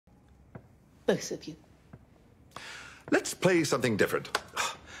both of you. Let's play something different.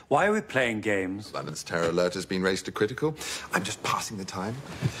 Why are we playing games? London's terror alert has been raised to critical. I'm just passing the time.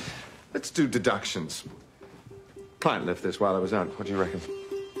 Let's do deductions. Client left this while I was out. What do you reckon?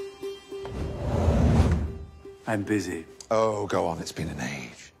 I'm busy. Oh, go on. It's been an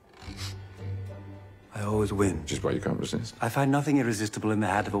age. I always win. Which is why you can't resist. I find nothing irresistible in the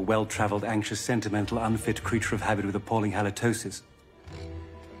hat of a well-traveled, anxious, sentimental, unfit creature of habit with appalling halitosis.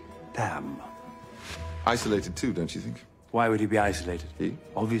 Damn. Isolated too, don't you think? Why would he be isolated? He?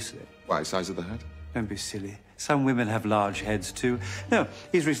 Obviously. Why, size of the hat? Don't be silly. Some women have large heads, too. No,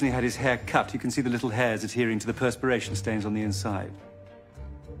 he's recently had his hair cut. You can see the little hairs adhering to the perspiration stains on the inside.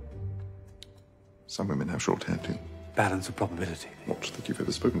 Some women have short hair, too. Balance of probability. Not think you've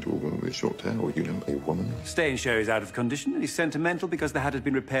ever spoken to a woman with short hair, or you know a woman. Stain show is out of condition, and he's sentimental because the hat has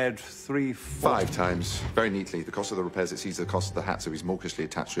been repaired 5 times. Very neatly. The cost of the repairs exceeds the cost of the hat, so he's mawkishly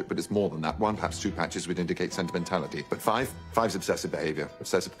attached to it, but it's more than that. 1, perhaps 2 patches would indicate sentimentality. But 5's obsessive behavior.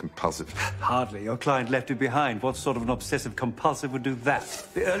 Obsessive compulsive. Hardly. Your client left you behind. What sort of an obsessive compulsive would do that?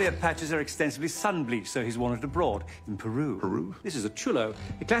 The earlier patches are extensively sun-bleached, so he's wandered abroad. In Peru. Peru? This is a chulo.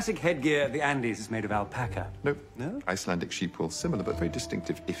 The classic headgear of the Andes is made of alpaca. Nope. No? Icelandic sheep wool. Similar, but very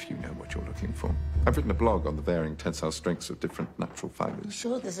distinctive if you know what you're looking for. I've written a blog on the varying tensile strengths of different natural fibers. I'm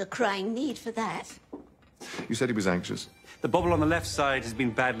sure there's a crying need for that. You said he was anxious. The bobble on the left side has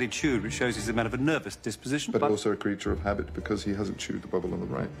been badly chewed, which shows he's a man of a nervous disposition. But also a creature of habit because he hasn't chewed the bubble on the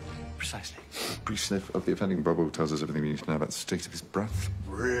right. Precisely. A brief sniff of the offending bubble tells us everything we need to know about the state of his breath.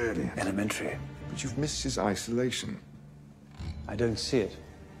 Really? Elementary. But you've missed his isolation. I don't see it.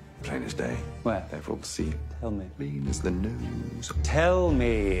 Plain as day. Where? Therefore, we'll see. Tell me. Clean as the nose. Tell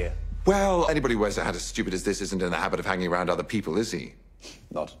me. Well, anybody who wears a hat as stupid as this isn't in the habit of hanging around other people, is he?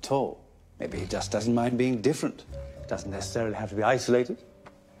 Not at all. Maybe he just doesn't mind being different. Doesn't necessarily have to be isolated.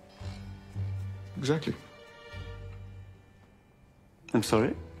 Exactly. I'm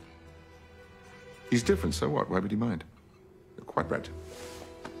sorry? He's different, so what? Why would he mind? You're quite right.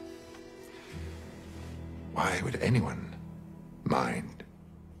 Why would anyone mind?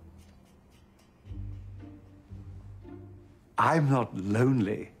 I'm not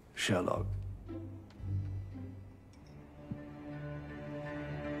lonely, Sherlock.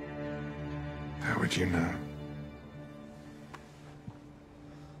 How would you know?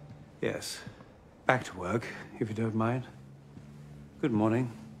 Yes. Back to work, if you don't mind. Good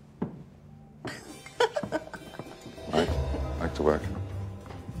morning. Right. Back to work.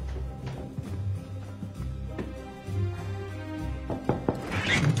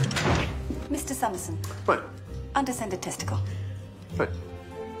 Mr. Summerson. Right. Undescended testicle. Right.